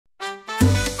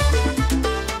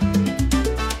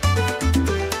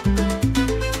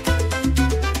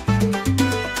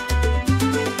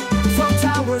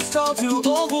to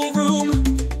Oval Room.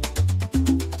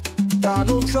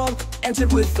 Donald Trump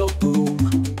entered with a boom.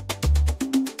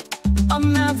 A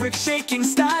maverick shaking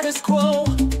status quo.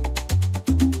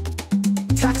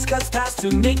 Tax cuts passed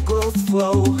to make growth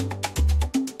flow.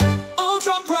 Old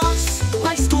Trump rocks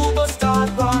like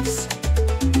SchoolBus.Rocks,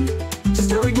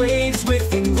 stirring waves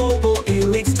within global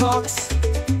elite talks.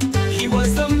 He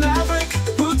was the maverick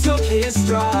who took his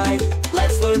stride.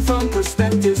 Let's learn from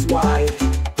perspectives wide.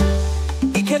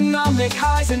 Economic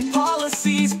highs and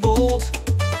policies bold,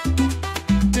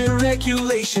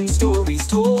 deregulation stories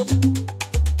told.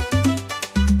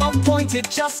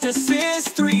 Appointed justices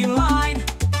streamline,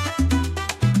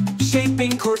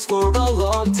 shaping courts for a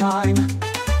long time.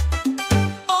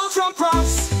 Old Trump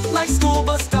rocks like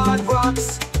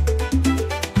SchoolBus.Rocks,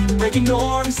 breaking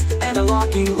norms and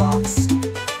unlocking locks.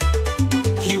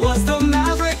 He was the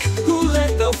maverick who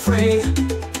led the fray.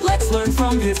 Let's learn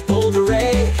from his bold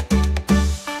array.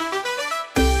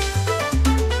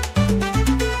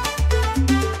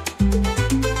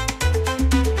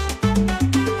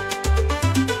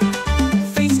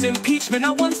 Faced impeachment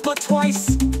not once but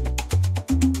twice.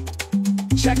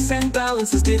 Checks and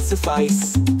balances did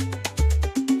suffice.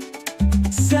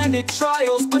 Senate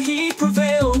trials, but he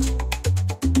prevailed.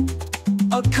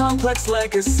 A complex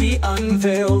legacy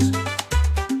unveiled.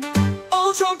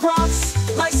 Old Trump rocks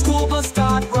like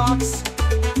SchoolBus.Rocks,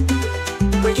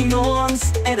 breaking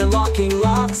norms and unlocking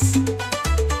locks.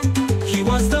 He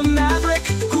was the maverick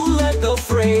who led the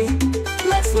fray.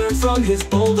 Let's learn from his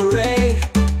bold array.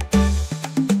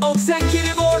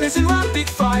 Executive orders and rapid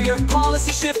fire,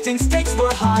 policy shifting, stakes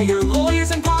were higher. Lawyers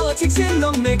and politics in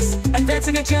the mix,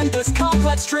 advancing agendas,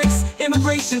 complex tricks.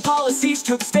 Immigration policies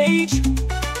took stage,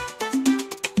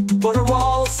 border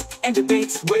walls and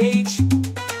debates wage.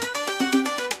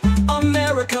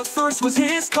 America first was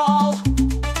his call.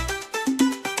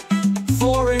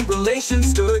 Foreign relations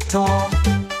stood tall.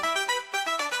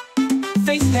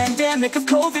 Faced pandemic of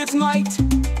COVID's might,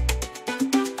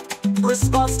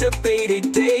 response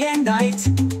debated day and night.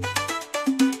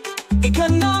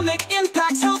 Economic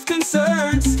impacts, health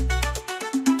concerns,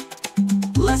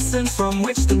 lessons from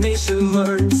which the nation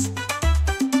learns.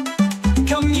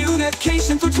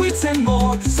 Communication through tweets and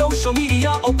more. Social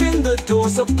media opened the door.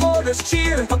 Supporters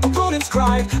cheer, opponents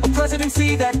cry. A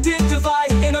presidency that did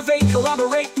divide. Innovate,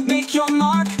 collaborate, make your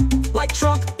mark. Like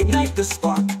Trump, ignite the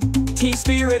spark. Team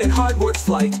spirit and hard work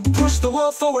flight. Push the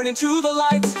world forward into the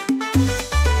light.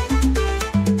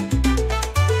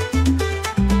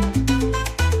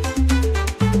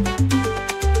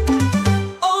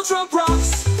 Old Trump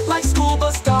rocks like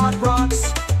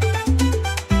SchoolBus.Rocks.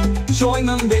 Join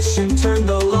the mission, turn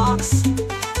the locks.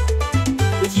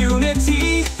 With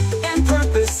unity and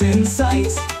purpose in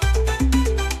sight,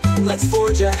 let's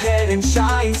forge ahead and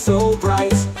shine so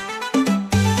bright.